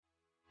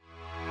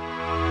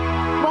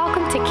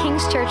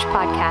King's Church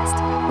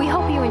podcast. We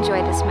hope you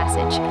enjoy this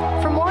message.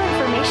 For more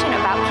information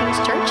about King's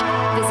Church,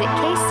 visit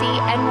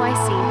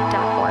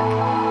kcnyc.org.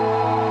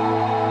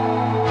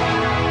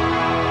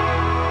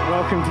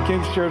 Welcome to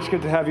King's Church.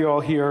 Good to have you all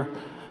here.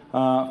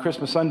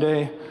 Christmas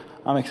Sunday.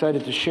 I'm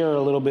excited to share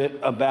a little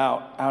bit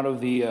out of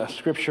the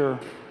scripture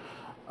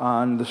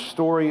on the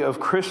story of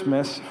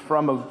Christmas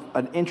from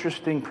an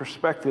interesting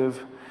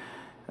perspective.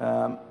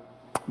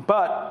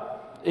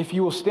 But if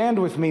you will stand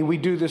with me, we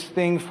do this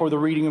thing for the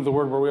reading of the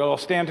word where we all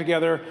stand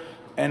together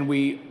and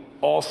we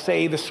all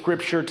say the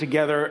scripture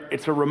together.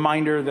 It's a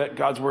reminder that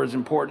God's word is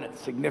important,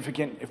 it's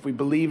significant. If we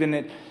believe in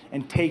it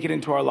and take it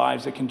into our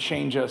lives, it can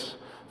change us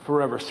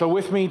forever. So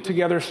with me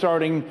together,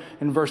 starting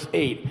in verse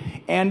 8.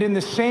 And in the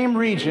same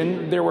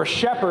region, there were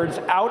shepherds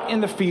out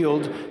in the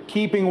field,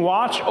 keeping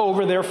watch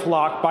over their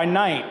flock by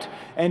night.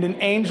 And an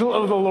angel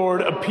of the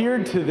Lord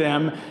appeared to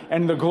them,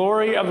 and the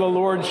glory of the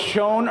Lord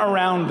shone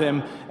around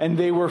them, and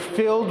they were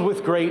filled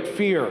with great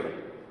fear.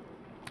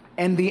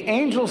 And the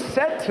angel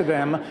said to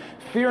them,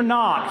 "Fear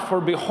not, for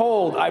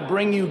behold, I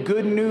bring you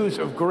good news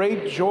of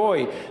great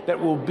joy that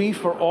will be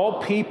for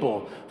all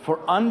people. For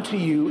unto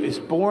you is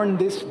born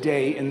this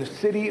day in the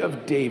city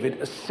of David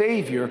a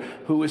Savior,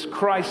 who is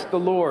Christ the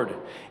Lord.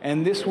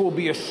 And this will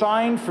be a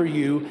sign for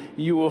you.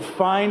 You will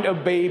find a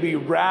baby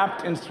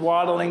wrapped in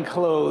swaddling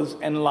clothes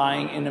and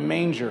lying in a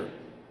manger."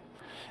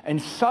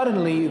 And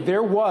suddenly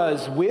there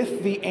was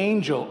with the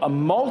angel a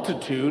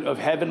multitude of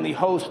heavenly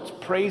hosts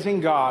praising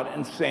God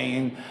and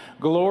saying,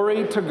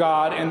 "Glory to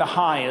God in the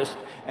highest,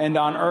 and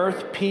on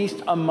earth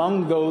peace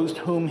among those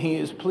whom he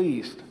is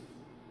pleased."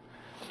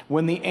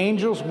 When the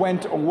angels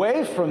went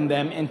away from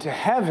them into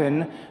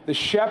heaven, the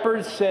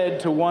shepherds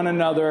said to one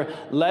another,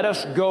 "Let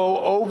us go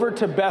over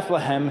to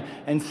Bethlehem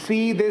and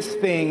see this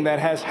thing that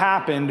has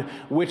happened,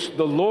 which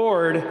the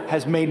Lord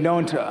has made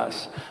known to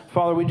us."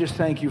 Father, we just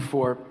thank you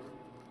for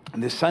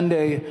this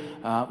Sunday.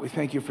 We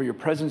thank you for your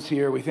presence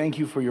here. We thank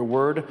you for your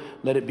word.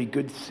 Let it be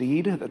good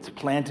seed that's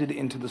planted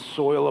into the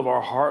soil of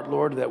our heart,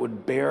 Lord, that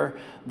would bear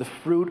the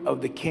fruit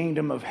of the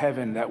kingdom of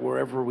heaven, that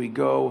wherever we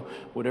go,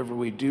 whatever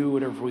we do,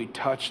 whatever we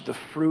touch, the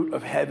fruit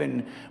of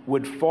heaven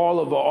would fall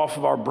off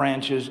of our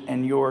branches,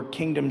 and your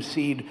kingdom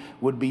seed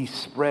would be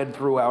spread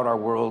throughout our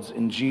worlds.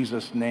 In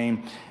Jesus'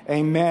 name,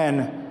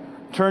 amen.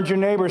 Turn to your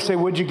neighbor, say,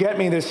 "Would you get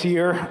me this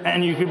year?"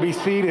 And you could be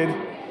seated.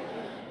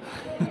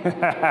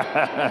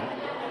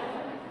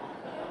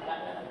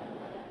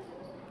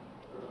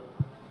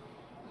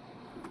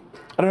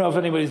 I don't know if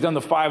anybody's done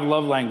the 5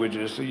 love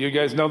languages. So you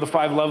guys know the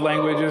 5 love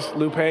languages?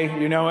 Lupe,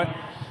 you know it?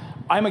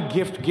 I'm a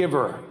gift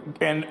giver,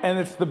 and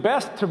it's the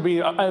best to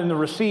be the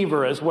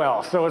receiver as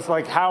well. So it's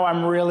like how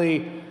I'm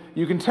really,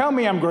 you can tell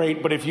me I'm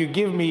great, but if you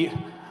give me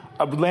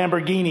a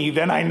Lamborghini,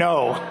 then I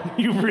know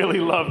you really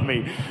love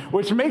me,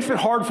 which makes it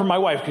hard for my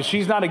wife because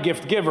she's not a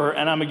gift giver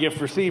and I'm a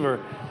gift receiver.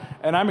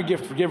 And I'm a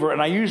gift giver,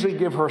 and I usually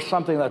give her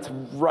something that's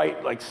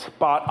right, like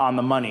spot on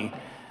the money.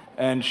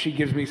 And she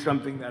gives me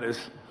something that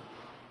is,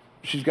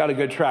 she's got a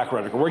good track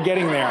record. We're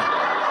getting there.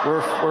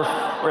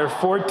 We're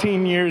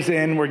 14 years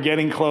in. We're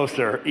getting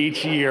closer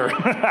each year.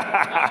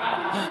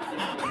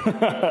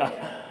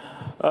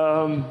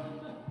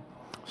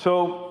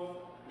 So,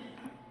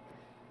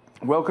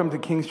 welcome to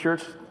King's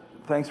Church.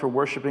 Thanks for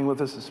worshiping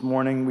with us this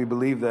morning. We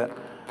believe that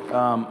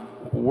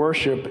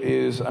worship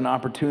is an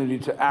opportunity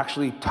to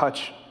actually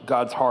touch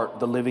God's heart,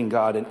 the living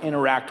God, and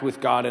interact with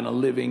God in a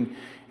living,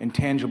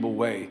 intangible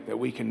way, that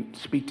we can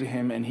speak to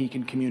him and he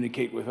can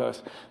communicate with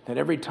us. That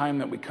every time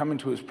that we come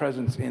into his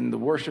presence in the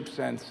worship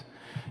sense,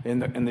 in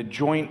the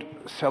joint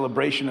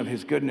celebration of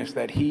his goodness,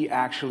 that he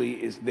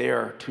actually is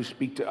there to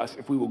speak to us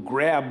if we will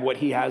grab what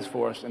he has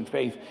for us in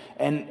faith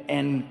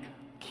and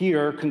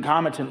hear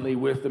concomitantly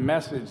with the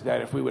message,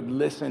 that if we would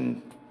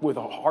listen with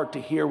a heart to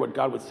hear what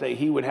God would say,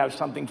 he would have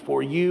something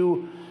for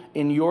you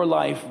in your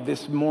life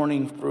this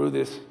morning through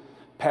this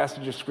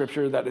passage of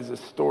scripture that is a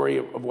story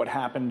of what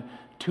happened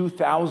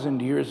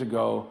 2,000 years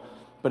ago,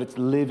 but it's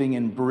living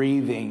and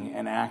breathing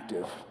and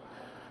active.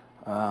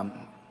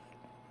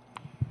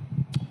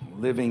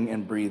 Living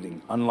and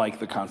breathing, unlike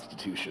the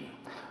Constitution.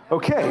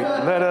 Okay,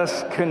 let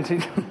us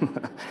continue.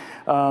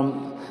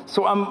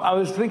 I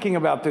was thinking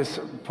about this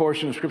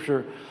portion of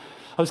scripture.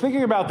 I was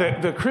thinking about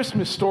the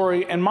Christmas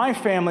story, and my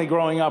family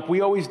growing up, we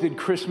always did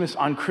Christmas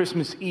on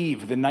Christmas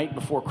Eve, the night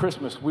before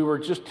Christmas. We were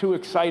just too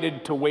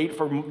excited to wait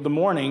for the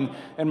morning,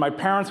 and my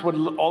parents would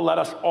let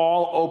us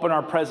all open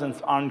our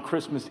presents on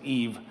Christmas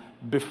Eve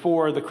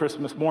before the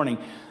Christmas morning.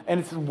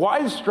 And it's a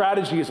wise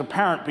strategy as a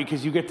parent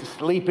because you get to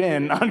sleep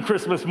in on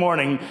Christmas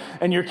morning,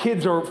 and your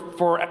kids are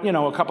for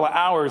a couple of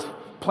hours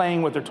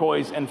playing with their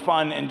toys and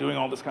fun and doing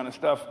all this kind of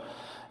stuff.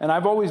 And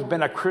I've always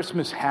been a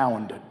Christmas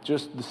hound.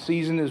 Just the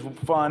season is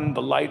fun,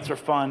 the lights are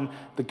fun,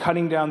 the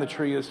cutting down the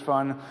tree is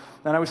fun.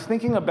 And I was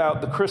thinking about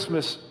the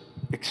Christmas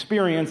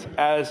experience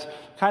as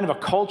kind of a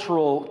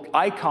cultural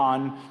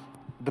icon,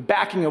 the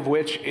backing of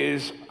which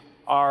is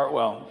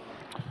our,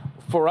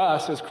 for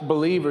us as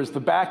believers, the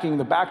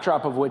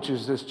backdrop of which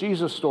is this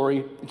Jesus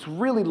story. It's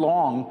really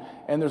long,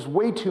 and there's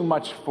way too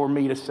much for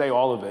me to say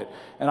all of it.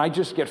 And I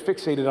just get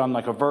fixated on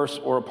like a verse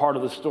or a part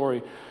of the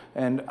story.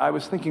 And I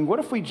was thinking, what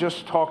if we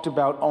just talked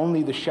about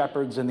only the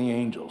shepherds and the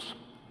angels?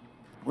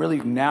 Really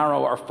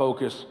narrow our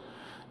focus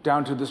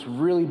down to this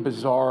really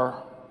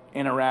bizarre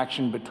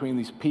interaction between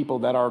these people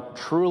that are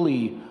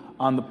truly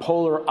on the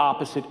polar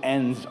opposite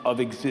ends of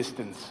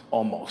existence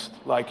almost.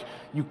 Like,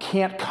 you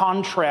can't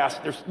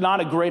contrast, there's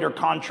not a greater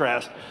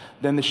contrast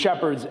than the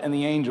shepherds and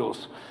the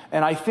angels.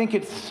 And I think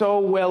it so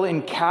well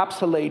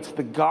encapsulates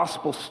the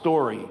gospel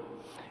story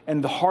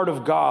and the heart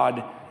of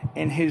God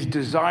and his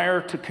desire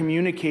to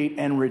communicate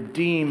and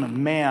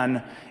redeem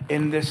man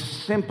in this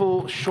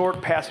simple,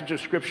 short passage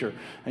of Scripture.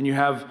 And you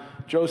have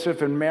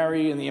Joseph and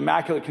Mary and the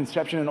Immaculate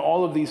Conception and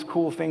all of these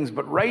cool things.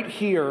 But right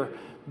here,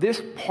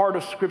 this part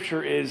of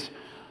Scripture is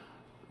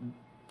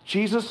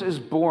Jesus is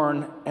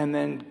born, and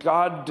then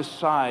God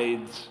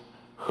decides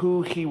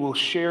who he will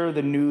share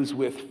the news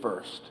with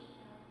first.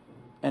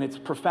 And it's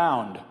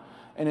profound.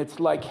 And it's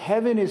like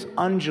heaven is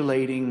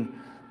undulating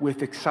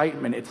with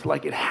excitement. It's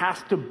like it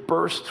has to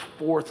burst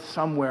forth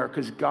somewhere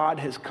because God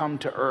has come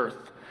to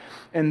earth.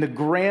 And the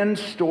grand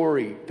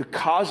story, the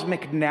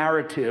cosmic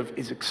narrative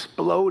is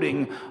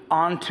exploding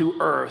onto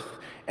earth.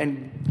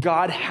 And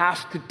God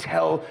has to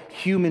tell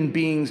human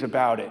beings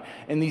about it.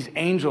 And these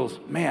angels,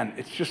 man,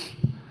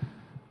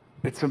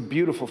 it's a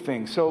beautiful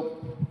thing. So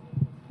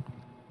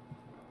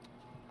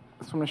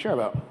that's what I'm going to share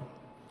about.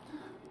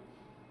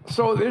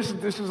 So this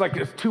is like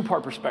a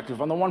two-part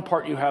perspective. On the one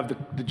part, you have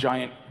the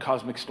giant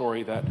cosmic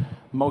story that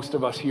most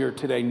of us here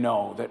today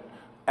know, that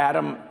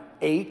Adam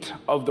ate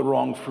of the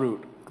wrong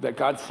fruit, that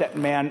God set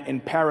man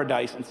in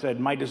paradise and said,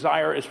 my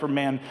desire is for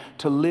man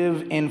to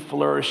live in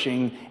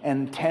flourishing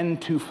and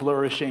tend to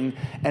flourishing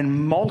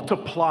and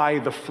multiply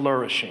the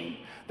flourishing,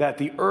 that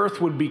the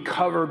earth would be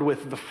covered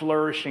with the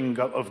flourishing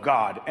of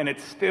God. And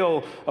it's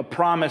still a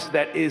promise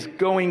that is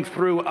going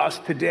through us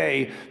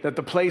today, that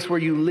the place where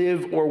you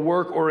live or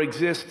work or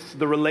exists,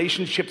 the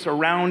relationships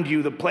around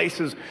you, the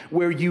places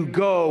where you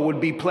go would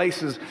be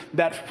places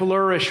that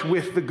flourish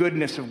with the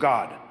goodness of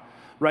God.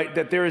 Right?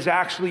 That there is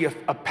actually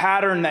a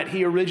pattern that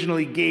he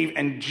originally gave,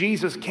 and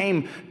Jesus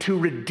came to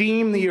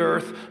redeem the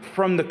earth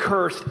from the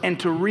curse and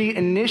to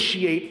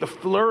reinitiate the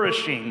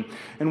flourishing.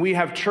 And we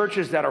have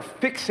churches that are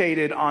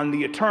fixated on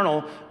the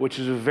eternal, which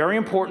is a very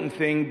important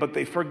thing, but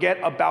they forget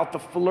about the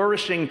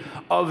flourishing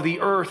of the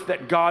earth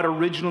that God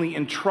originally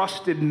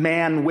entrusted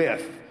man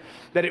with.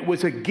 That it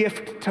was a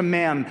gift to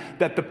man,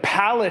 that the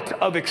palette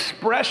of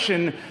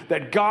expression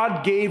that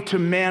God gave to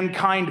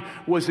mankind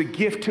was a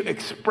gift to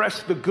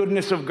express the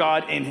goodness of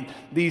God in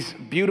these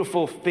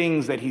beautiful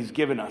things that he's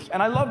given us.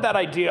 And I love that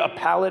idea, a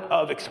palette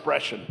of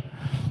expression.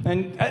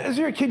 And as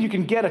you're a kid, you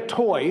can get a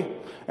toy,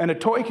 and a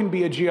toy can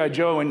be a G.I.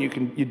 Joe, and you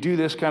do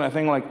this kind of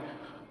thing like,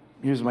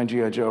 here's my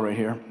G.I. Joe right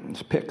here,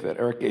 this pick that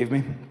Eric gave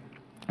me.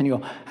 And you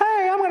go,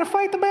 hey, I'm going to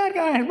fight the bad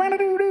guys,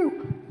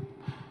 man-a-doo-doo.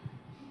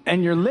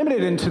 And you're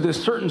limited into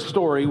this certain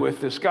story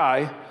with this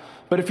guy.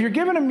 But if you're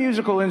given a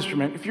musical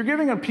instrument, if you're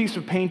given a piece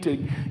of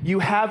painting, you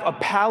have a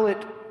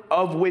palette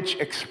of which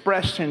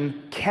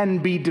expression can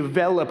be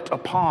developed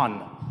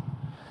upon.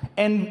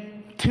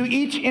 And to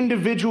each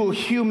individual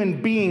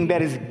human being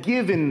that is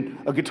given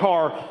a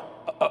guitar,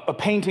 a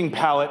painting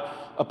palette,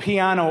 a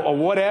piano, or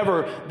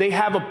whatever, they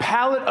have a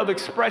palette of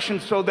expression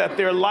so that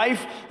their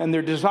life and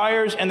their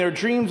desires and their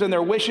dreams and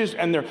their wishes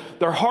and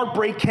their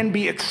heartbreak can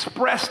be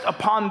expressed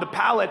upon the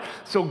palette.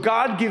 So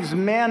God gives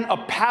man a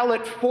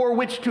palette for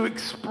which to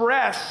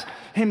express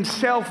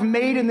himself,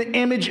 made in the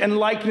image and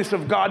likeness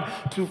of God,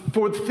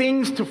 for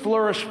things to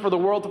flourish, for the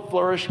world to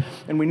flourish.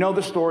 And we know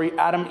the story.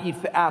 Adam eats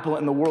the apple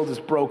and the world is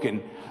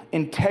broken.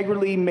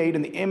 Integrally made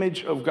in the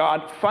image of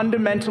God,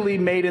 fundamentally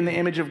made in the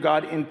image of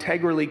God,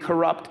 integrally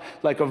corrupt,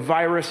 like a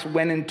virus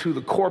went into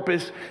the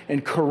corpus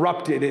and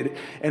corrupted it,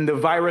 and the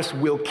virus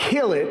will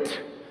kill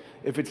it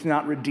if it's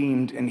not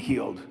redeemed and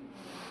healed.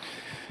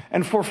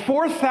 And for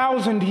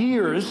 4,000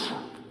 years,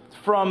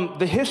 from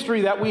the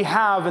history that we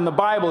have in the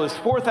Bible, is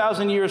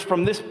 4,000 years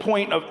from this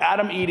point of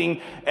Adam eating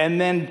and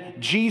then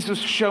Jesus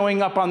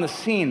showing up on the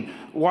scene.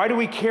 Why do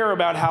we care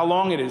about how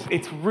long it is?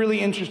 It's really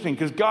interesting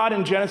because God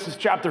in Genesis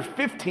chapter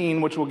 15,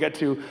 which we'll get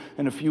to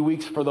in a few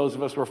weeks for those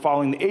of us who are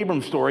following the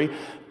Abram story,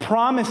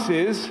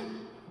 promises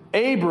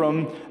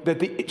Abram that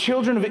the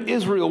children of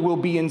Israel will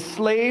be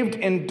enslaved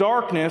in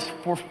darkness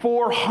for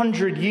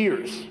 400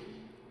 years.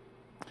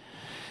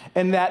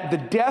 And that the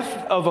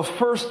death of a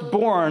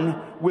firstborn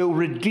will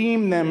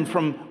redeem them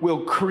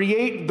will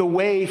create the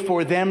way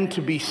for them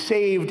to be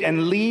saved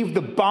and leave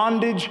the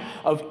bondage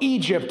of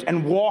Egypt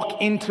and walk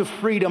into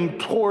freedom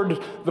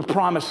toward the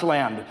promised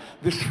land.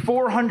 This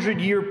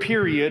 400-year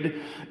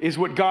period is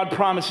what God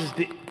promises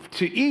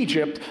to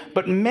Egypt,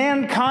 but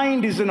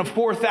mankind is in a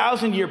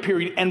 4,000-year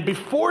period. And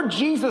before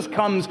Jesus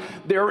comes,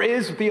 there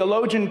is,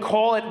 theologians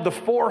call it, the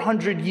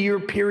 400-year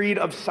period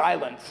of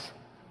silence.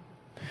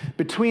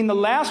 Between the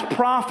last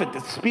prophet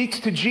that speaks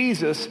to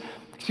Jesus,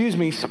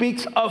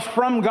 speaks of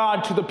from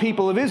God to the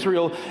people of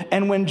Israel.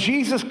 And when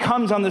Jesus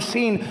comes on the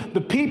scene,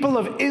 the people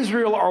of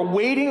Israel are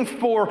waiting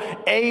for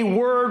a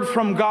word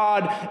from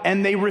God,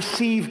 and they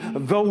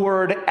receive the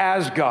word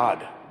as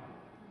God.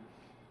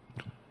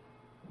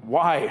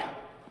 Why?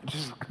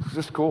 It's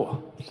just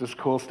cool. It's just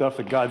cool stuff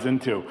that God's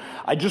into.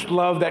 I just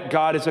love that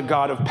God is a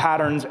God of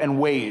patterns and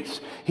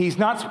ways. He's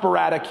not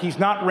sporadic. He's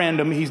not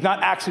random. He's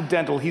not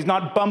accidental. He's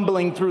not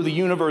bumbling through the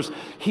universe.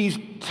 He's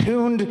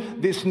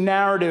tuned this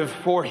narrative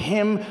for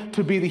him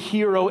to be the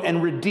hero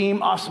and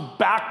redeem us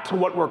back to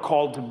what we're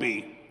called to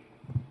be.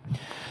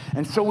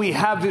 And so we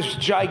have this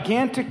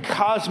gigantic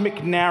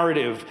cosmic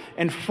narrative,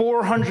 and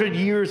 400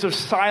 years of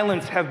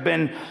silence have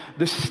been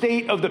the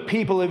state of the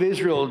people of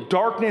Israel,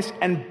 darkness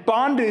and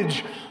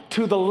bondage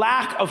to the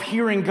lack of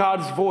hearing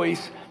God's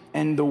voice,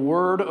 and the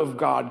word of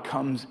God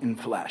comes in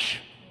flesh.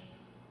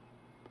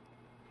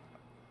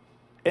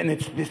 And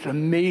it's this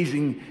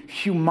amazing,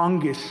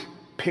 humongous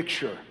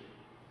picture.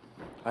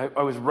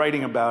 I was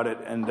writing about it,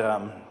 and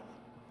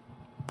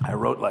I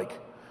wrote like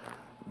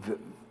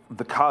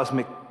the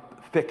cosmic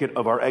thicket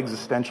of our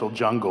existential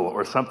jungle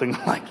or something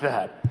like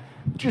that.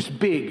 Just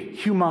big,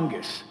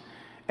 humongous.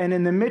 And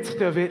in the midst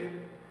of it,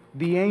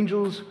 the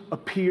angels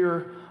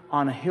appear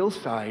on a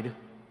hillside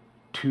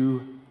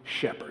to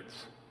shepherds.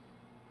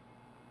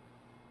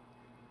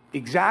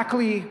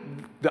 Exactly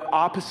the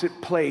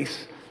opposite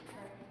place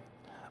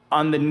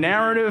on the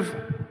narrative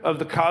of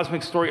the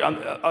cosmic story.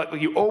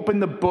 You open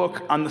the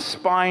book, on the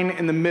spine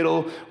in the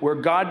middle, where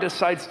God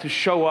decides to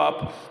show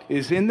up,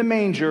 is in the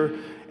manger,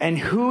 and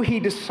who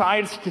he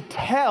decides to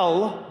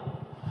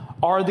tell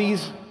are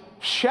these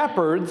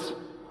shepherds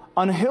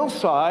on a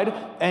hillside.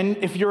 And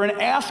if you're an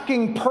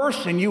asking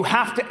person, you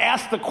have to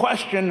ask the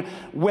question,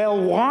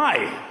 well,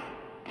 why?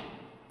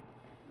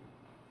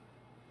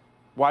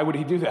 Why would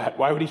he do that?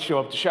 Why would he show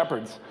up to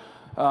shepherds?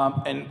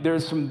 And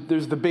there's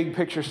the big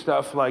picture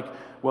stuff like,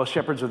 well,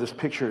 shepherds are this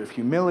picture of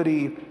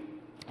humility.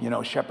 You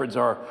know, shepherds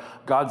are,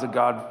 God's a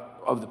God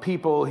of the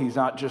people. He's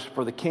not just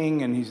for the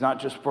king, and he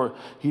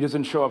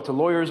doesn't show up to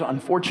lawyers,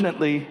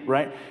 unfortunately,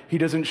 right? He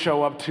doesn't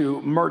show up to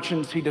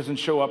merchants. He doesn't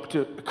show up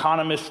to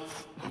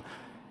economists.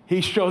 He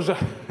shows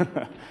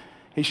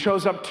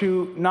up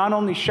to not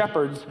only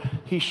shepherds,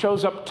 he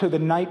shows up to the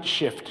night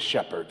shift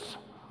shepherds.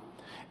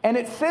 And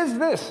it says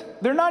this,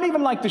 they're not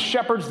even like the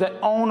shepherds that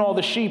own all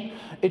the sheep.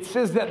 It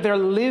says that they're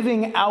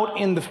living out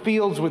in the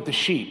fields with the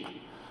sheep.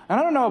 And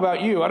I don't know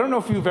about you. I don't know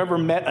if you've ever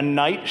met a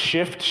night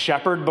shift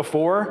shepherd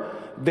before.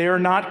 They're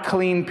not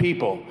clean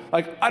people.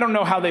 Like, I don't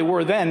know how they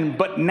were then,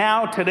 but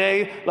now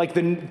today, like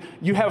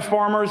you have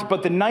farmers,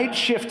 but the night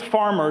shift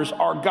farmers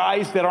are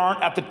guys that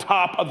aren't at the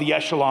top of the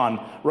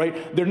echelon,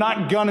 right? They're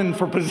not gunning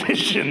for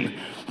position.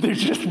 They're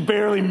just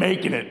barely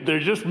making it. They're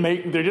just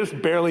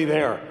barely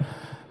there.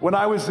 When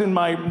I was in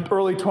my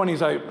early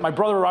 20s, my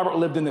brother Robert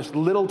lived in this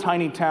little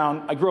tiny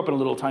town. I grew up in a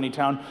little tiny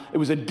town. It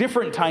was a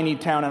different tiny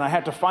town, and I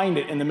had to find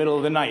it in the middle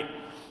of the night.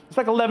 It's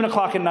like 11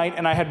 o'clock at night,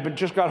 and I had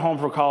just got home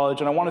from college,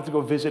 and I wanted to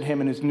go visit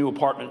him in his new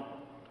apartment.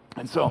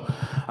 And so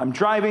I'm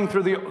driving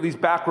through these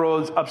back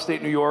roads,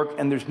 upstate New York,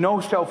 and there's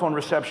no cell phone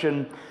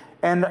reception.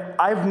 And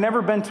I've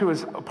never been to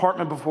his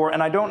apartment before,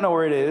 and I don't know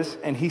where it is.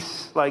 And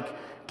he's like,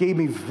 gave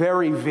me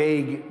very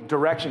vague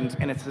directions,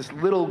 and it's this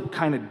little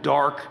kind of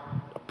dark,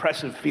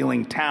 oppressive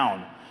feeling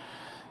town.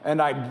 And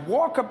I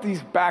walk up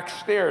these back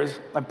stairs,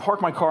 I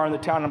park my car in the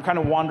town, and I'm kind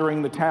of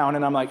wandering the town,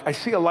 and I'm like, I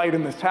see a light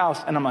in this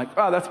house, and I'm like,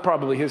 oh, that's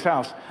probably his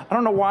house. I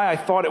don't know why I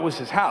thought it was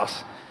his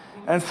house.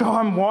 And so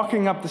I'm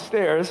walking up the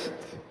stairs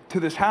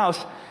to this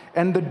house,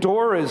 and the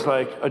door is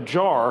like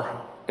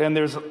ajar, and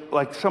there's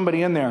like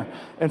somebody in there.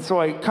 And so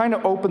I kind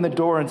of open the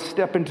door and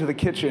step into the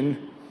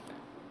kitchen.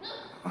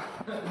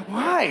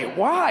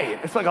 Why?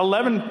 It's like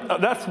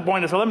 11, that's the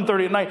point, it's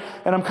 11:30 at night,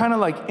 and I'm kind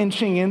of like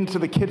inching into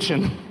the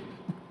kitchen.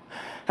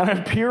 And I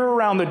peer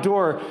around the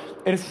door,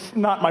 and it's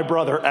not my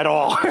brother at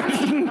all.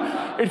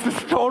 It's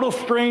this total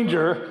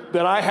stranger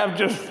that I have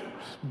just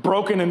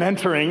broken and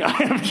entering. I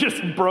have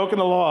just broken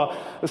the law.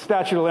 The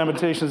statute of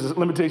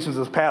limitations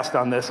is passed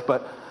on this,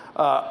 but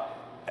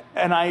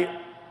and I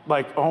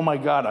like, oh my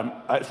God,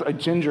 I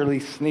gingerly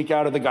sneak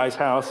out of the guy's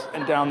house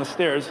and down the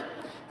stairs,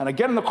 and I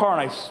get in the car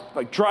and I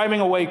like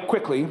driving away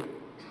quickly,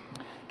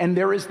 and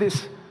there is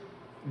this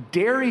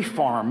dairy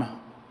farm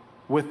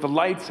with the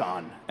lights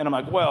on. And I'm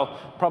like, well,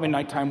 probably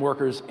nighttime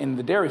workers in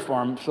the dairy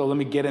farm, so let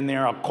me get in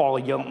there. I'll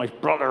yell at my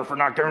brother for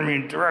not giving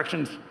me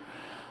directions.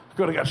 I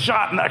could have got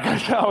shot in that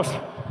guy's house.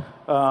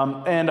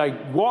 And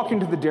I walk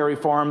into the dairy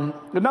farm.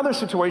 Another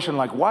situation,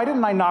 like, why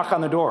didn't I knock on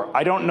the door?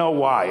 I don't know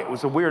why. It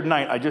was a weird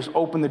night. I just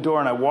opened the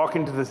door and I walk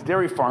into this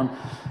dairy farm,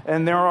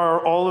 and there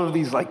are all of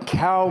these like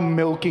cow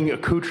milking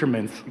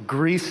accoutrements,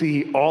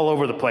 greasy all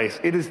over the place.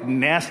 It is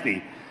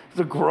nasty. It's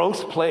a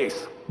gross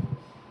place.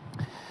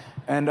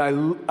 And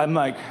I'm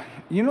like,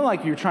 you know,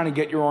 like you're trying to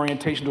get your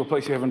orientation to a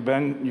place you haven't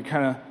been. You're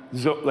kind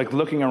of like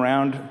looking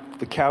around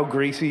the cow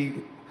greasy,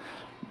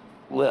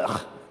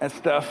 and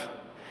stuff.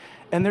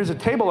 And there's a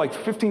table like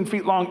 15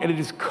 feet long, and it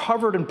is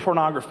covered in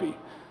pornography.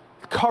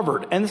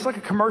 covered, and it's like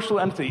a commercial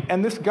empty.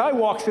 And this guy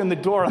walks in the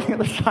door on the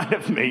other side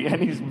of me,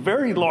 and he's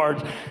very large.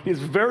 He has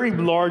very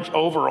large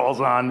overalls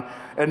on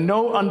and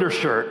no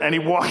undershirt. And he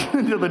walks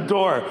into the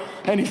door,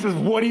 and he says,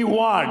 "What do you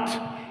want?"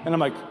 And I'm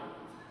like,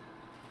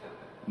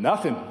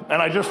 "Nothing."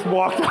 And I just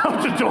walked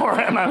out the door,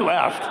 and I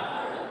left.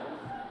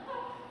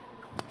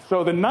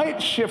 So the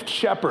night shift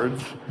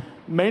shepherds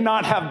may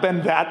not have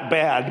been that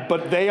bad,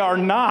 but they are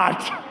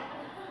not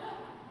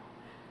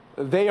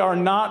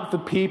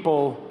the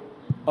people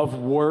of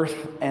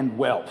worth and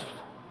wealth.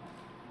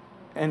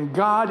 And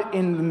God,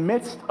 in the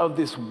midst of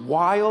this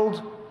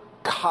wild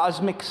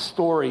cosmic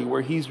story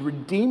where he's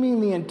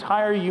redeeming the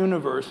entire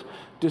universe,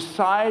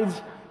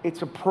 decides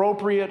it's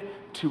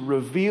appropriate to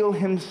reveal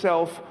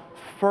himself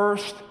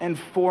first and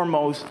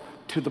foremost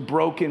to the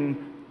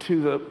broken,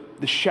 to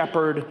the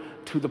shepherd,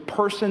 to the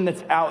person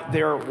that's out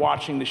there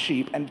watching the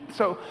sheep. And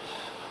so,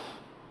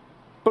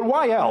 but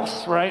why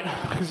else, right?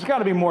 Because there's got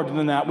to be more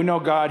than that. We know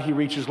God, he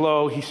reaches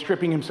low. He's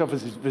stripping himself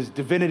of his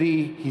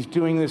divinity. He's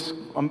doing this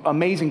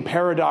amazing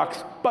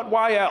paradox. But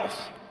why else?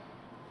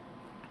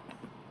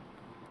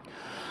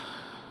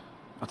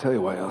 I'll tell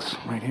you why else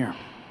right here.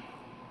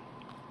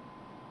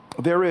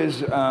 There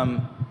is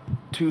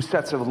two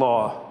sets of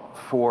law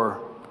for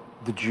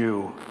the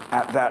Jew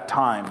at that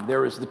time.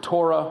 There is the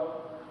Torah,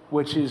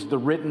 which is the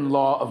written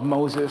law of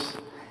Moses,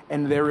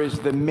 and there is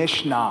the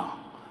Mishnah,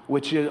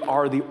 which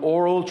are the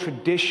oral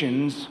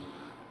traditions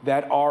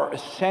that are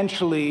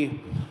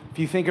essentially, if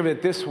you think of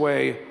it this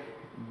way,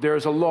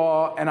 there's a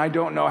law, and I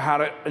don't know how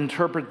to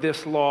interpret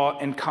this law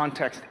in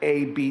context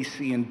A, B,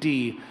 C, and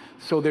D.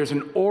 So there's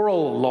an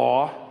oral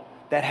law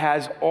that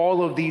has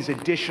all of these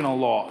additional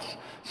laws.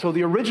 So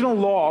the original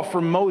law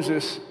from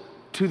Moses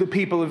to the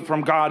people,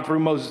 from God through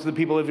Moses to the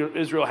people of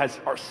Israel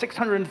are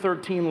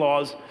 613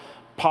 laws,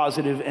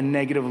 positive and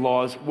negative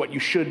laws, what you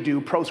should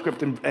do,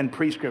 proscriptive and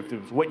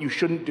prescriptive, what you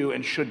shouldn't do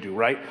and should do,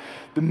 right?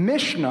 The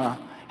Mishnah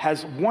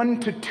has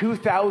 1,000 to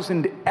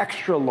 2,000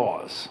 extra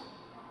laws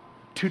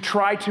to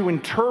try to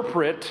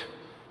interpret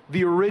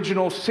the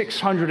original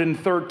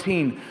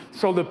 613.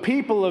 So the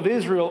people of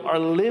Israel are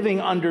living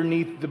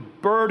underneath the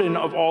burden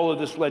of all of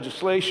this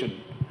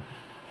legislation.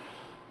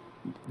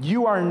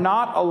 You are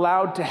not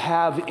allowed to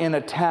have in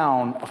a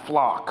town a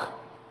flock,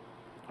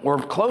 or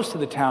close to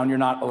the town, you're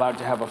not allowed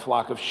to have a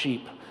flock of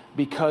sheep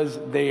because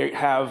they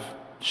have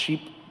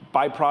sheep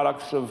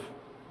byproducts of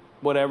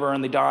whatever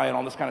and they die and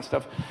all this kind of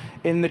stuff.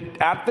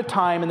 At the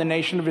time in the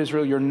nation of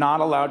Israel, you're not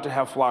allowed to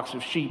have flocks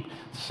of sheep.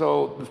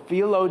 So the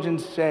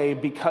theologians say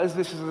because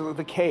this is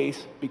the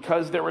case,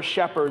 because there were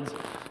shepherds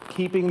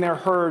keeping their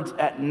herds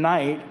at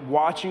night,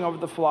 watching over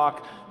the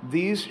flock,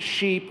 these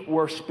sheep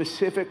were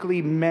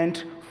specifically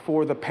meant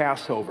for the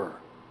Passover.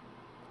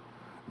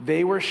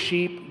 They were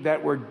sheep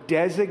that were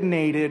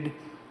designated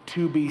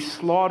to be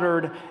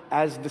slaughtered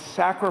as the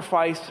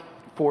sacrifice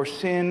for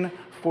sin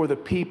for the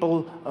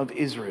people of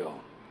Israel.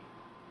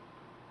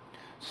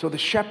 So the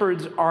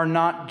shepherds are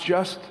not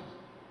just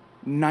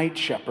night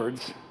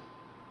shepherds.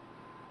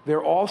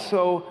 They're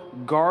also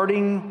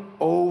guarding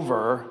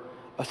over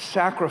a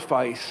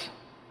sacrifice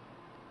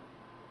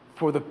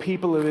for the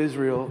people of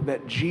Israel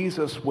that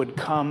Jesus would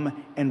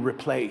come and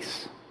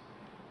replace.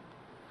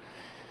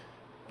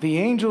 The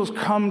angels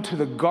come to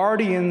the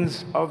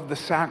guardians of the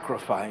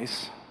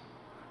sacrifice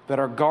that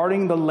are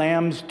guarding the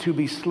lambs to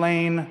be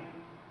slain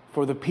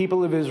for the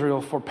people of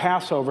Israel for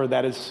Passover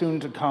that is soon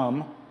to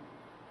come.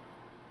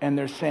 And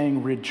they're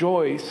saying,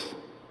 rejoice,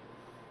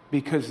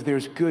 because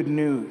there's good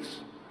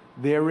news.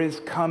 There is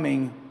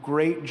coming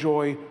great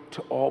joy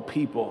to all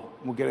people.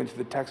 We'll get into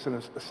the text in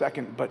a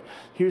second, but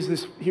here's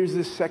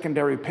this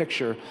secondary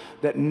picture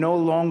that no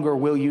longer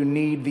will you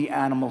need the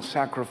animal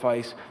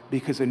sacrifice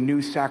because a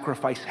new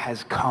sacrifice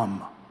has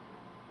come.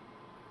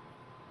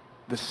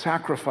 The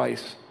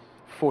sacrifice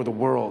for the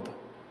world,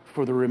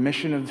 for the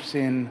remission of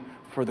sin,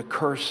 for the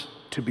curse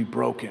to be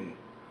broken,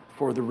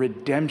 for the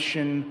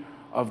redemption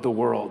of the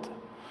world.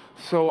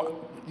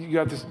 So you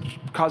got this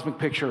cosmic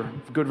picture,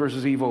 good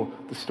versus evil,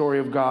 the story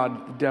of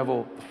God, the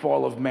devil, the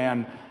fall of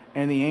man,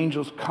 and the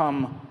angels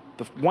come.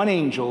 One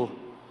angel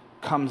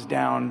comes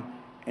down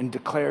and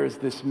declares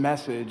this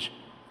message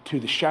to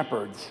the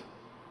shepherds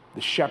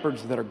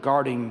that are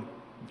guarding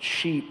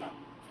sheep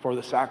for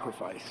the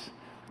sacrifice.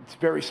 It's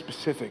very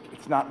specific.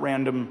 It's not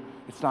random.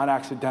 It's not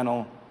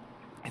accidental.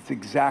 It's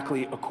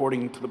exactly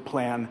according to the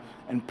plan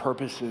and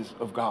purposes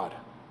of God.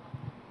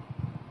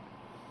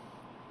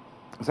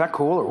 Is that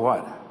cool or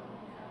what?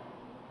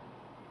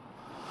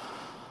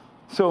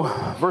 So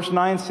verse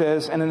 9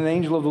 says, and an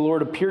angel of the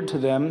Lord appeared to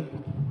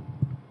them,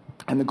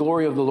 and the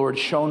glory of the Lord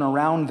shone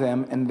around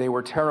them, and they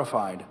were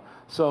terrified.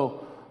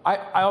 So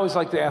I always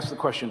like to ask the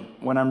question,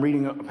 when I'm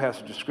reading a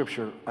passage of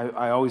Scripture,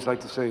 I always like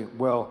to say,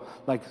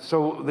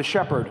 so the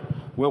shepherd,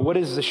 what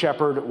is the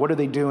shepherd? What are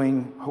they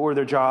doing? Who are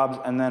their jobs?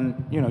 And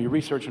then, you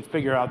research and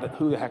figure out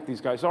who the heck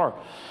these guys are.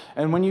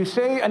 And when you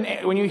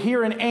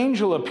hear an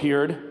angel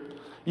appeared,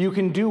 you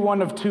can do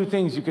one of two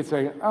things. You could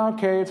say,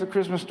 okay, it's a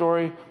Christmas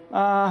story.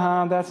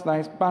 That's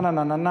nice.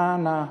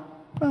 Ba-na-na-na-na-na.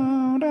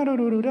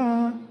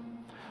 Ba-da-da-da-da-da.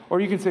 Or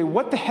you can say,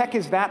 what the heck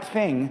is that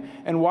thing?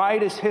 And why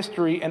does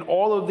history and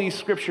all of these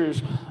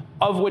scriptures,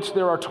 of which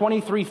there are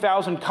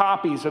 23,000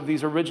 copies of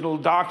these original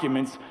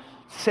documents,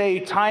 say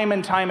time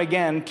and time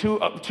again to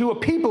a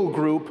people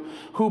group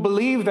who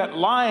believe that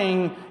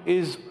lying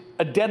is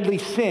a deadly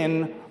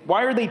sin?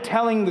 Why are they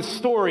telling the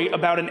story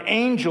about an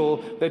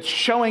angel that's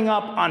showing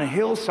up on a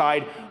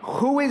hillside?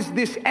 Who is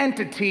this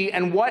entity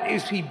and what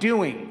is he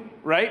doing,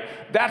 right?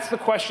 That's the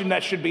question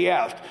that should be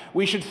asked.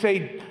 We should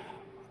say,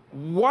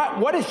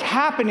 what is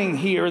happening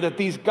here that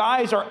these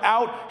guys are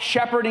out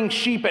shepherding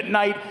sheep at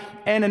night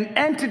and an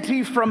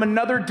entity from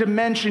another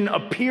dimension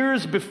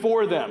appears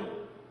before them?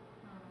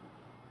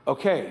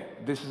 Okay,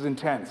 this is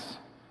intense,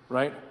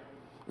 right?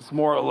 It's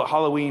more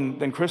Halloween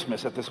than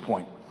Christmas at this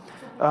point.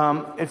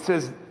 It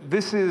says,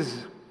 this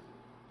is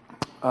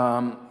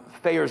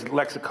Thayer's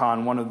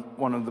lexicon,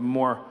 one of the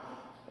more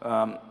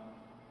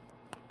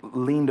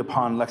leaned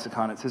upon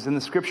lexicon. It says, in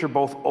the scripture,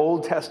 both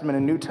Old Testament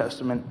and New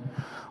Testament,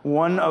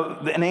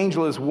 an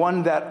angel is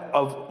one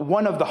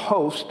of the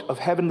host of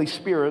heavenly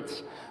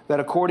spirits that,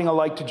 according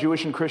alike to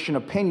Jewish and Christian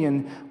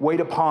opinion, wait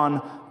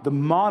upon the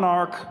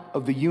monarch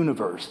of the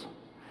universe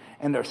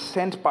and are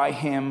sent by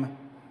him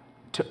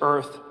to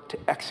earth to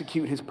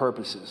execute his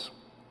purposes,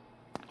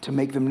 to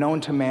make them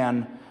known to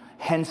man,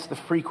 hence the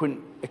frequent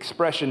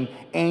expression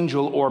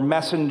angel or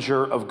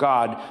messenger of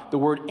God. The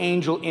word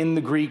angel in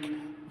the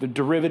Greek, the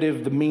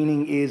derivative, the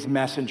meaning is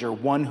messenger,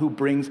 one who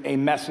brings a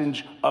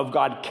message of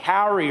God,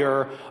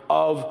 carrier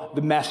of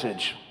the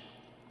message.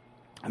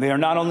 And they are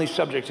not only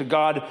subject to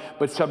God,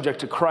 but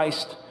subject to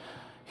Christ.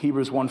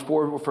 Hebrews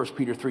 1:4, 1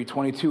 Peter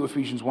 3:22,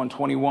 Ephesians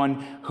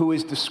 1:21, who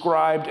is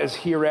described as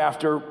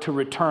hereafter to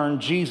return,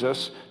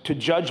 Jesus, to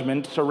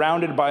judgment,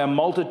 surrounded by a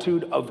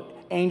multitude of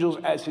angels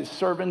as his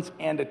servants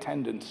and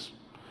attendants.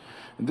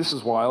 And this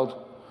is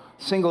wild.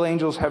 Single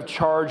angels have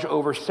charge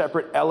over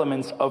separate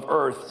elements of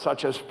earth,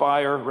 such as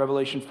fire,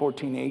 Revelation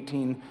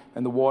 14:18,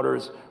 and the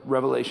waters,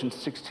 Revelation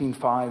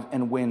 16:5,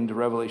 and wind,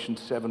 Revelation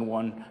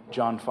 7:1,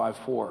 John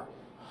 5:4.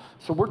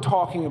 So we're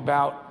talking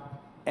about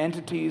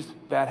entities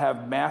that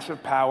have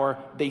massive power.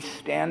 They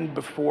stand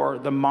before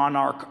the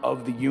monarch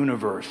of the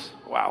universe.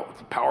 Wow,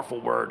 it's a powerful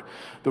word.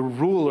 The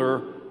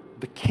ruler,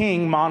 the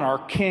king,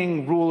 monarch,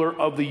 king, ruler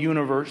of the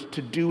universe,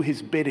 to do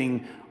his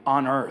bidding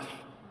on earth.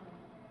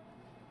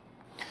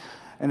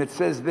 And it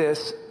says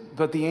this,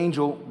 but the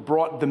angel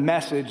brought the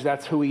message.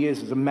 That's who he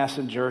is, as a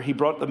messenger. He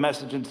brought the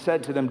message and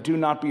said to them, do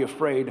not be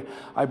afraid.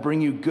 I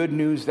bring you good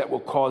news that will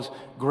cause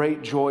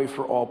great joy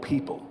for all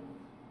people.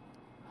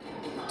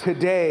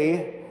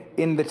 Today,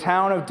 in the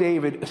town of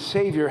David, a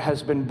Savior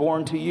has been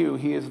born to you.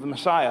 He is the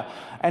Messiah.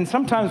 And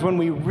sometimes when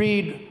we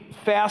read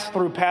fast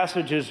through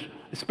passages,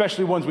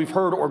 especially ones we've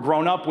heard or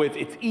grown up with,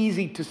 it's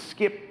easy to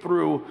skip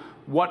through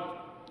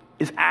what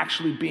is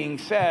actually being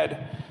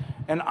said.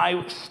 And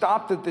I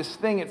stopped at this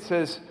thing. It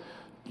says,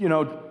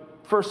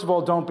 first of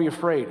all, don't be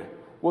afraid.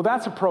 Well,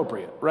 that's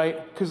appropriate,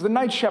 right? Because the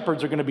night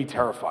shepherds are going to be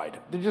terrified.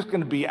 They're just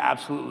going to be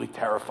absolutely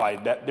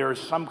terrified that there is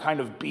some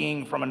kind of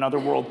being from another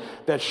world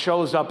that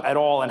shows up at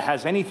all and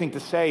has anything to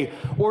say,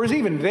 or is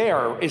even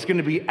there, is going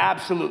to be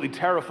absolutely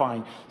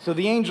terrifying. So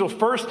the angel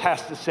first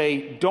has to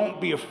say, don't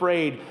be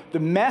afraid. The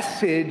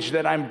message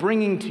that I'm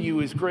bringing to you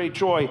is great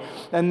joy.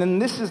 And then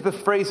this is the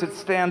phrase that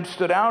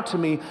stood out to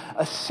me.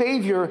 A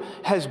Savior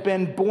has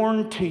been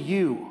born to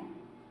you.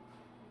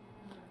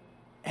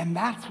 And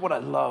that's what I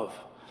love.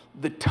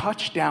 The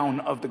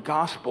touchdown of the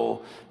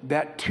gospel,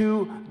 that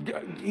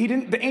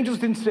the angels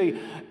didn't say,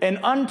 and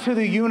unto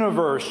the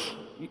universe,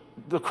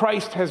 the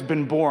Christ has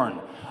been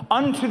born.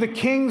 Unto the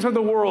kings of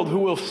the world who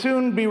will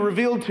soon be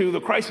revealed to the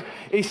Christ.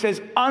 He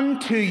says,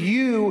 unto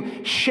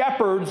you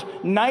shepherds,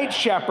 night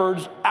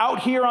shepherds, out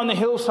here on the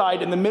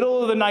hillside in the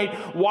middle of the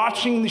night,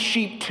 watching the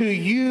sheep, to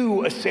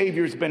you a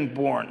Savior's been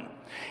born.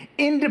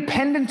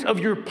 Independent of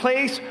your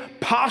place,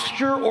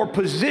 posture, or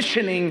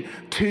positioning,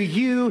 to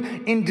you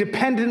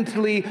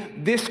independently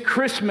this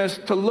Christmas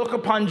to look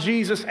upon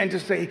Jesus and to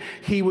say,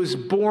 he was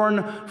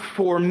born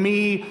for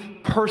me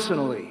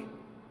personally,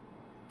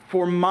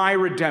 for my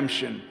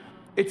redemption.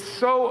 It's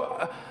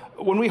so,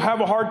 when we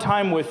have a hard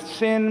time with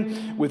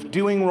sin, with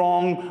doing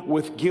wrong,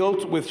 with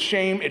guilt, with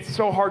shame, it's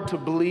so hard to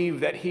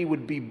believe that he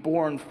would be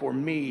born for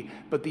me.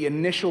 But the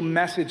initial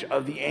message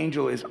of the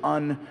angel is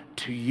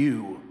unto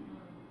you.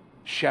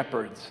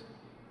 Shepherds,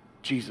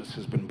 Jesus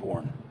has been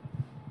born.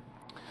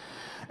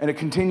 And it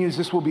continues,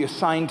 this will be a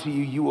sign to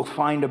you. You will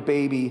find a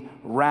baby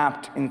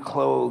wrapped in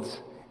clothes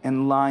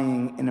and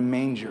lying in a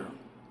manger.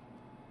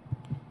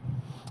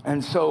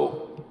 And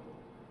so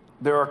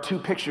there are two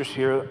pictures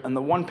here. And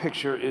the one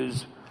picture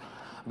is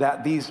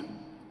that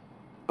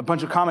a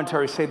bunch of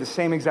commentaries say the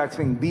same exact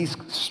thing. These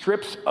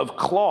strips of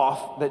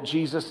cloth that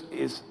Jesus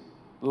is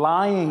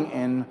lying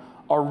in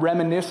are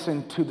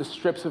reminiscent to the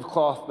strips of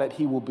cloth that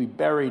he will be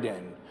buried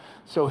in.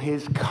 So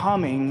his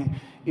coming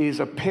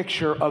is a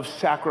picture of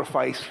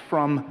sacrifice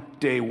from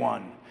day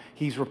one.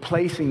 He's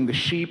replacing the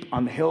sheep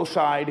on the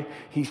hillside.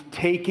 He's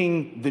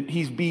being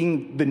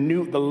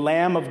the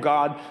Lamb of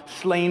God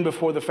slain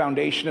before the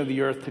foundation of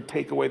the earth to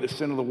take away the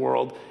sin of the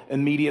world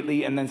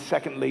immediately. And then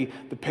secondly,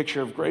 the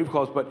picture of grave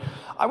clothes. But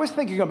I was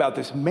thinking about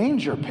this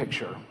manger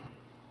picture,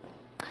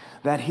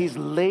 that he's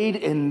laid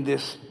in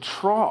this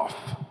trough,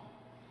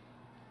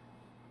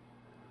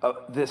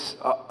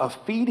 a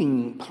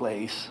feeding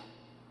place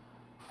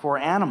for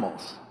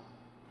animals.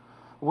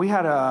 We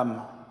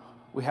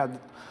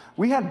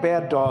had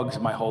bad dogs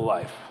my whole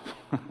life.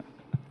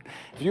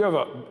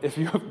 If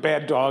you have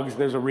bad dogs,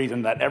 there's a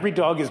reason. That every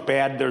dog is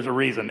bad, there's a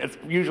reason. It's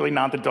usually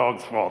not the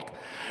dog's fault.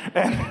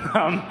 And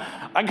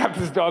I got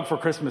this dog for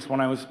Christmas when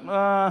I was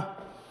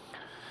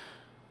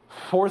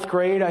fourth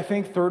grade, I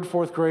think,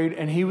 fourth grade,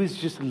 and he was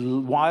just a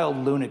wild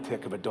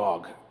lunatic of a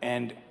dog.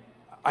 And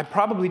I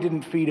probably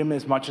didn't feed him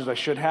as much as I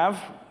should have,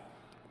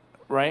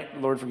 right?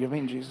 Lord, forgive me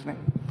in Jesus'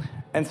 name.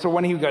 And so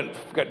when he got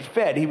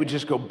fed, he would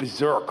just go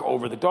berserk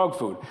over the dog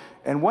food.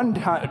 And one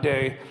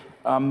day,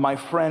 my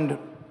friend,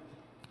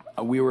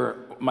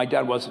 my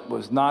dad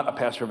was not a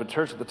pastor of a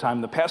church at the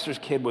time. The pastor's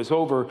kid was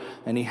over,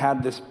 and he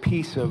had this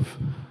piece of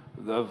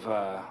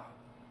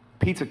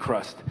pizza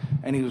crust,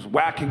 and he was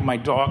whacking my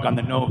dog on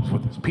the nose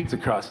with his pizza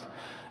crust.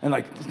 And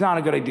it's not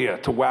a good idea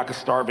to whack a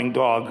starving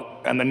dog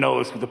on the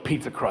nose with a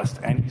pizza crust.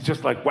 And he's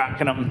just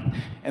whacking him.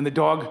 And the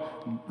dog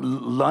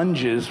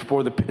lunges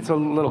it's a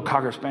little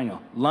Cocker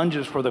Spaniel,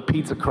 lunges for the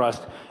pizza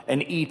crust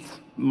and eats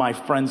my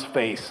friend's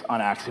face on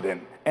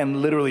accident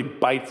and literally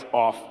bites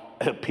off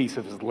a piece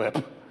of his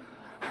lip.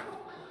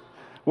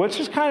 Which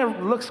just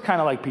looks kind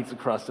of like pizza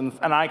crust. And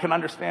I can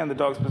understand the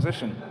dog's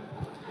position.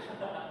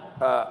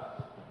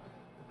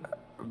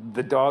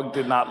 The dog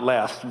did not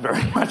last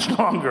very much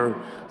longer.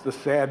 It was a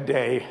sad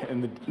day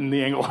in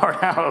the Englehart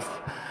house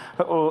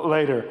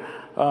later.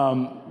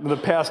 The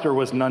pastor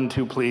was none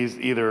too pleased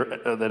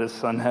either that his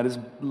son had his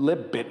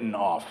lip bitten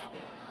off.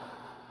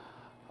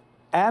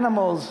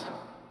 Animals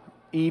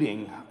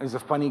eating is a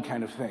funny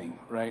kind of thing,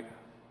 right?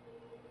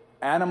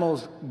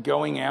 Animals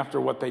going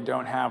after what they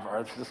don't have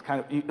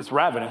it's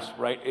ravenous,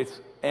 right?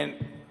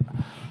 And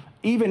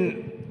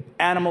even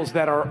animals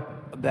that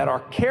are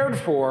cared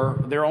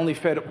for, they're only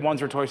fed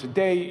once or twice a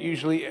day,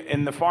 usually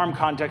in the farm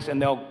context,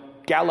 and they'll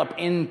gallop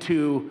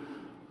into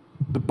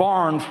the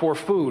barn for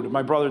food.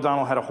 My brother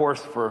Donald had a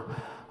horse for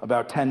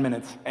about 10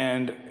 minutes,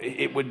 and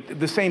it would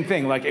the same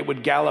thing, it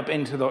would gallop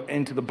into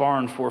the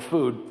barn for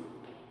food.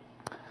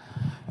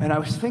 And I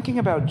was thinking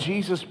about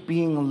Jesus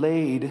being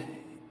laid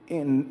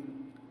in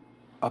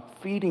a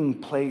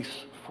feeding place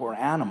for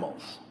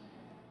animals.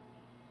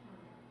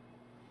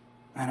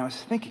 And I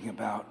was thinking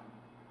about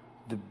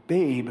the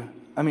babe.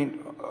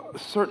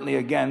 Certainly,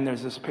 again,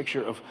 there's this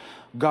picture of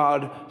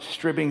God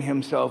stripping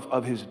himself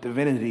of his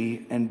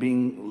divinity and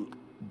being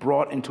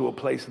brought into a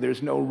place.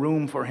 There's no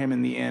room for him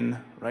in the inn,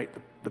 right?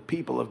 The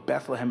people of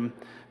Bethlehem,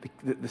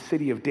 the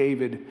city of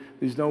David,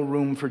 there's no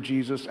room for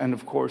Jesus. And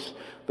of course,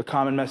 the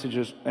common message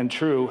is, and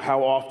true,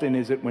 how often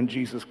is it when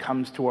Jesus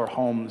comes to our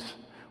homes,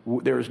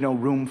 there is no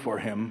room for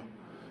him?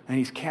 And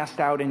he's cast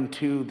out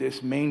into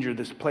this manger,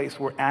 this place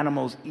where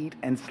animals eat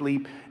and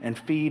sleep and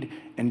feed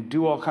and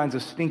do all kinds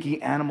of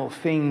stinky animal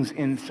things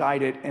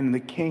inside it. And the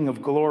King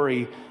of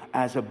Glory,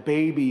 as a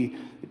baby,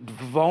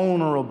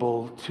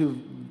 vulnerable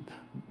to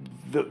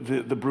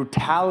the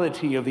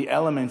brutality of the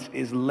elements,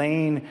 is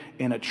laying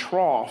in a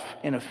trough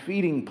in a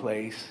feeding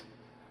place.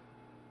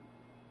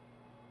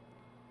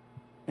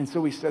 And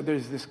so we said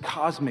there's this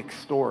cosmic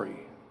story.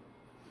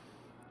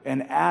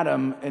 And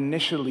Adam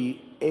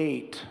initially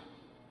ate,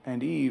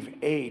 and Eve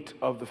ate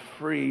of the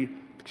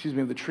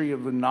tree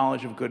of the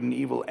knowledge of good and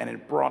evil, and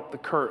it brought the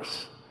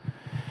curse.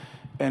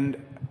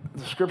 And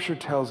the scripture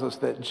tells us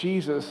that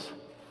Jesus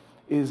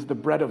is the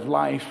bread of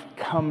life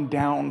come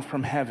down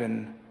from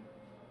heaven.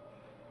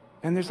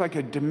 And there's a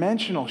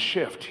dimensional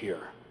shift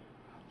here,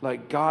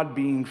 God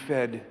being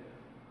fed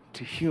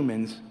to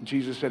humans.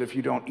 Jesus said, if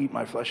you don't eat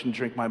my flesh and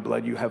drink my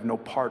blood, you have no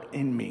part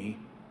in me.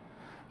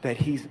 That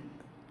he's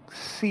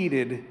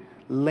seated,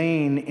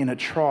 laying in a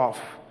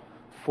trough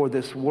for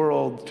this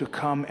world to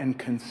come and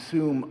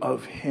consume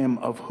of him,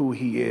 of who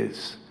he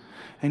is.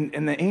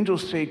 And the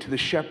angels say to the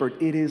shepherd,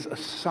 it is a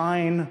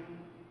sign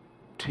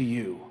to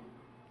you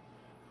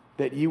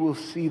that you will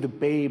see the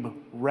babe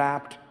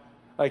wrapped.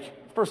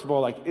 First of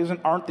all,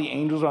 aren't the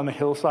angels on the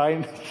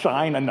hillside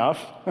sign enough?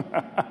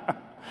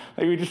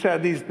 We just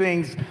had these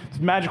things,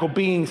 magical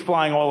beings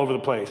flying all over the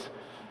place.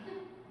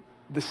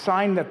 The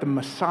sign that the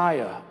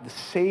Messiah, the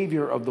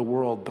Savior of the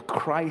world, the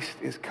Christ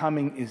is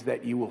coming, is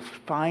that you will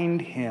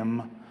find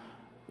him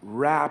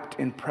wrapped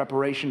in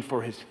preparation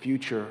for his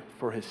future,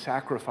 for his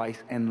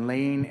sacrifice, and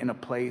laying in a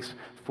place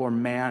for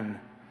man,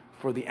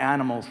 for the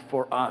animals,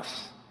 for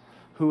us,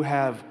 who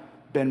have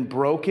been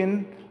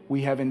broken.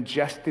 We have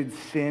ingested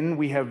sin.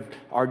 We have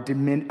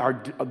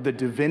the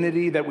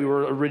divinity that we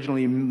were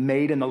originally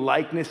made in the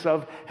likeness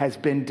of has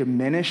been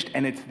diminished.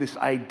 And it's this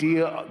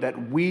idea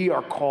that we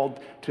are called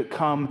to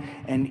come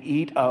and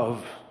eat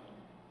of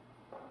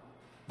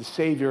the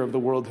Savior of the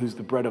world who's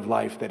the bread of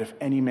life, that if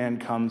any man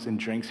comes and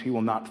drinks, he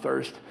will not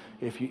thirst.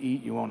 If you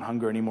eat, you won't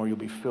hunger anymore. You'll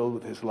be filled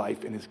with his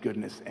life and his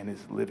goodness and his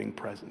living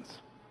presence.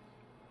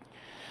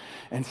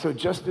 And so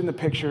just in the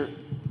picture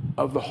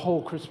of the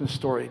whole Christmas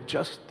story,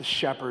 just the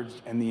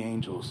shepherds and the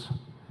angels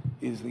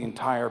is the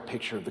entire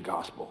picture of the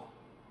gospel.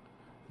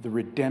 The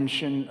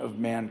redemption of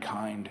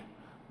mankind,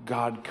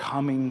 God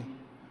coming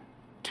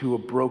to a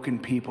broken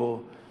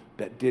people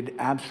that did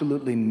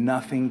absolutely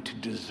nothing to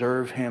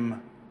deserve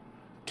him,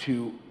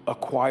 to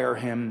acquire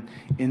him.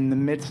 In the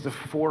midst of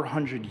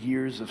 400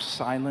 years of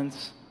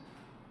silence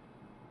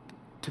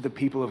to the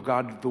people of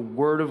God, the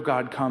word of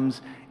God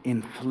comes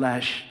in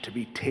flesh to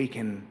be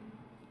taken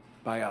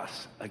by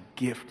us, a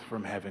gift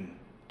from heaven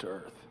to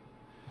earth.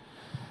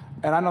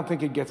 And I don't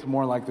think it gets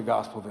more like the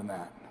gospel than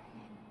that.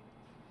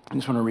 I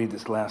just want to read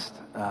this last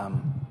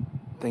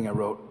thing I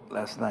wrote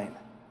last night.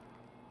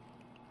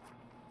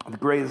 The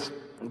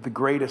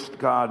greatest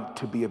God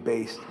to be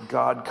abased,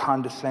 God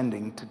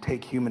condescending to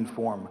take human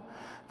form,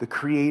 the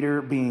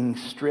Creator being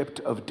stripped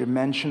of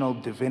dimensional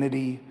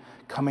divinity,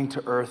 coming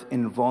to earth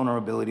in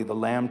vulnerability, the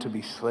Lamb to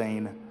be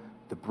slain,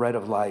 the bread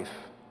of life,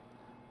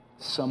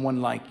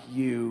 someone like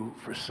you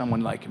for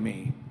someone like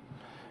me.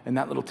 And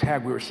that little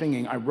tag we were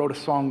singing, I wrote a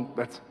song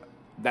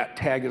that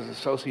tag is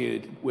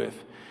associated with.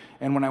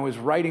 And when I was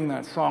writing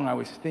that song, I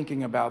was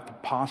thinking about the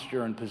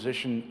posture and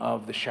position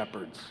of the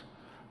shepherds.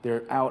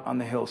 They're out on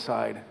the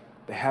hillside.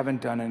 They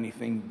haven't done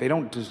anything. They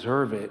don't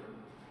deserve it.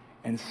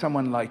 And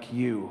someone like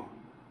you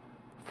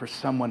for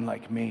someone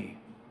like me.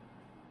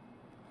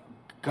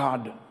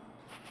 God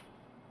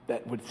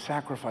that would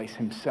sacrifice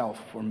himself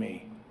for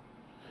me.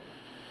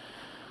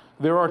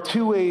 There are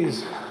two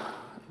ways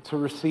to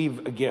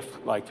receive a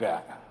gift like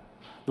that.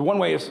 The one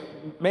way is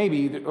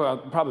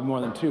probably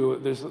more than two.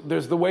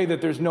 There's the way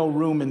that there's no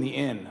room in the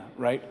inn,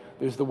 right?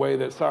 There's the way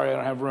that, sorry, I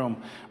don't have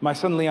room. My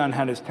son Leon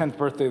had his 10th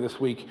birthday this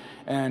week,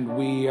 and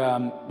we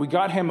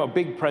got him a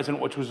big present,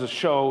 which was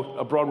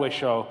a Broadway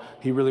show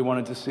he really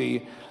wanted to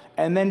see.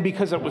 And then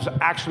because it was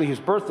actually his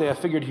birthday, I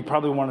figured he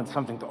probably wanted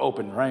something to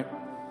open, right?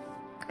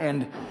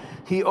 And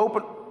he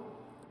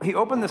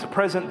opened this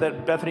present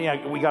that Bethany,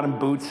 we got him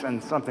boots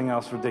and something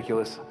else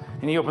ridiculous.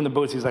 And he opened the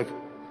boots, he's like,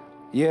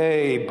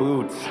 yay,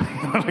 boots.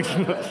 Like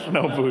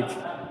snow boots.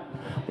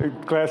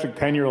 Classic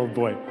 10-year-old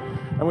boy.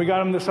 And we got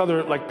him this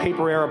other like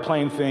paper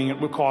airplane thing. It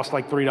would cost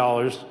like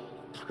 $3. Just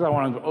because I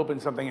wanted to open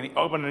something, and he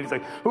opened it, and he's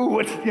like, ooh,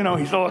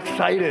 he's all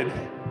excited.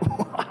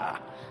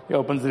 He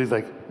opens it, he's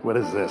like, what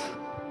is this?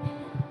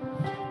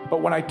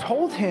 But when I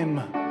told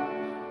him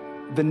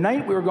the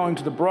night we were going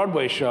to the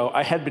Broadway show,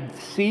 I had been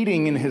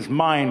seeding in his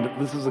mind,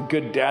 this is a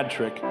good dad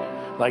trick.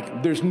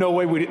 Like, there's no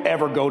way we'd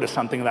ever go to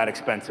something that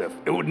expensive.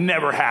 It would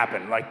never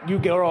happen. Like, you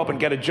grow up and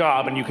get a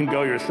job and you can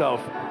go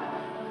yourself.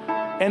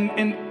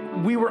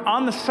 And we were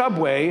on the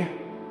subway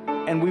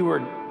and we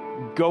were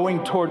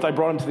going towards, I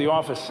brought him to the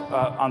office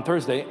on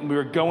Thursday, and we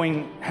were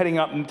heading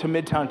up to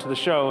Midtown to the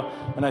show,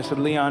 and I said,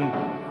 Leon,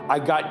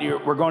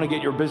 we're going to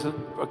get your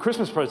a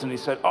Christmas present. He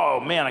said, oh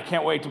man, I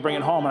can't wait to bring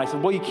it home. And I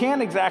said, well, you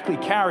can't exactly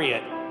carry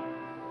it.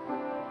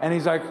 And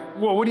he's like,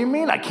 well, what do you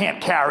mean I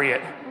can't carry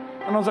it?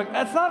 And I was like,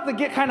 that's not the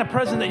kind of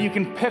present that you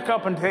can pick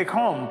up and take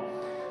home.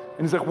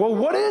 And he's like, well,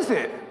 what is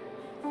it?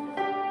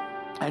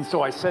 And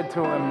so I said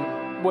to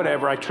him,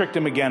 whatever. I tricked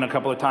him again a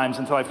couple of times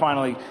until I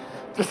finally,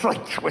 just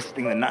like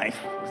twisting the knife,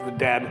 was the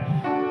dad.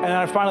 And then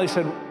I finally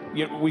said,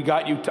 I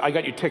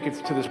got you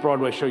tickets to this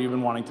Broadway show you've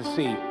been wanting to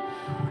see.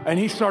 And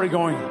he started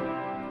going,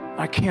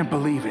 I can't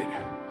believe it.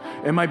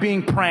 Am I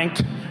being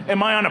pranked?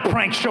 Am I on a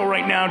prank show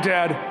right now,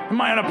 Dad? Am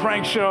I on a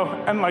prank show?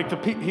 And like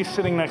he's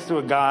sitting next to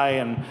a guy,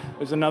 and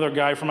there's another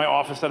guy from my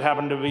office that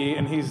happened to be,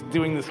 and he's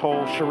doing this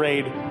whole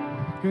charade.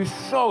 He was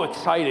so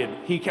excited.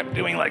 He kept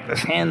doing like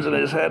this hands in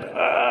his head.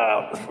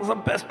 Oh, this was the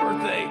best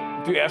birthday.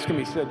 If you ask him,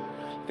 I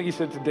think he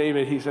said to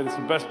David, it's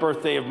the best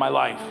birthday of my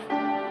life.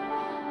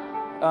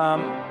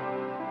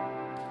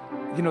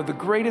 The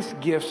greatest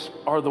gifts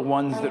are the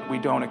ones that we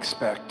don't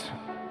expect.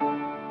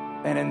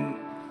 And in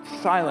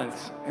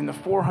silence, in the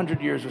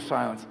 400 years of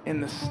silence,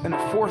 in the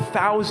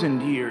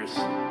 4,000 years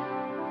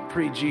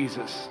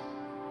pre-Jesus,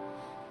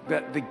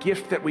 that the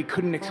gift that we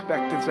couldn't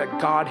expect is that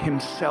God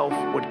himself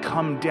would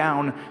come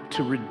down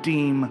to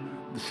redeem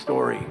the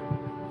story,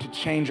 to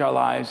change our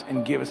lives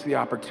and give us the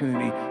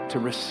opportunity to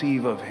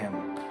receive of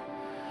him.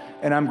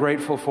 And I'm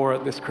grateful for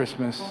it this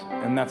Christmas,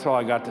 and that's all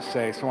I got to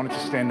say. So why don't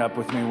you stand up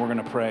with me, and we're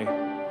going to pray.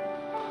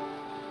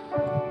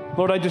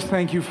 Lord, I just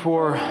thank you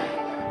for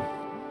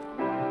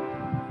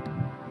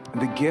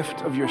the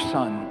gift of your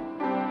Son.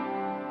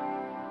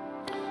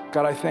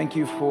 God, I thank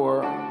you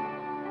for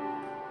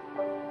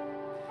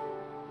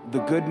the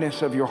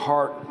goodness of your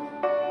heart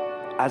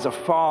as a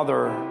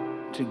father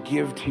to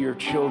give to your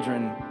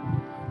children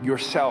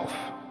yourself,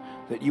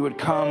 that you would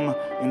come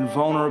in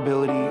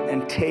vulnerability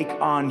and take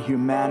on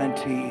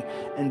humanity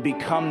and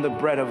become the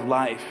bread of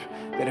life,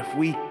 that if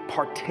we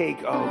partake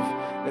of,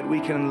 that we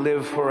can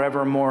live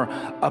forevermore.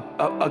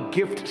 A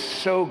gift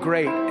so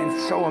great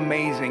and so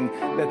amazing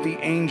that the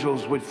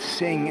angels would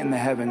sing in the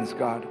heavens,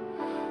 God.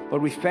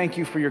 Lord, we thank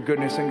you for your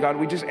goodness. And God,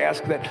 we just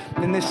ask that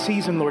in this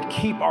season, Lord,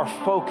 keep our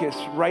focus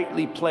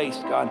rightly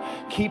placed, God.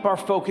 Keep our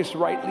focus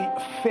rightly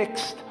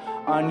fixed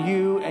on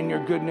you and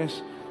your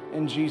goodness.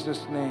 In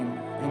Jesus' name,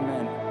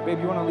 amen. Babe,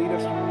 you want to lead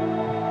us?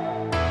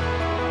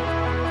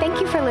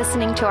 Thank you for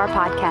listening to our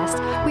podcast.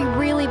 We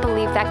really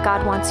believe that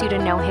God wants you to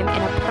know him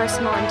in a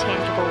personal and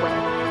tangible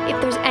way.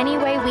 If there's any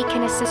way we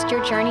can assist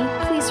your journey,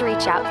 please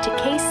reach out to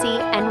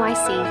kcnyc.org.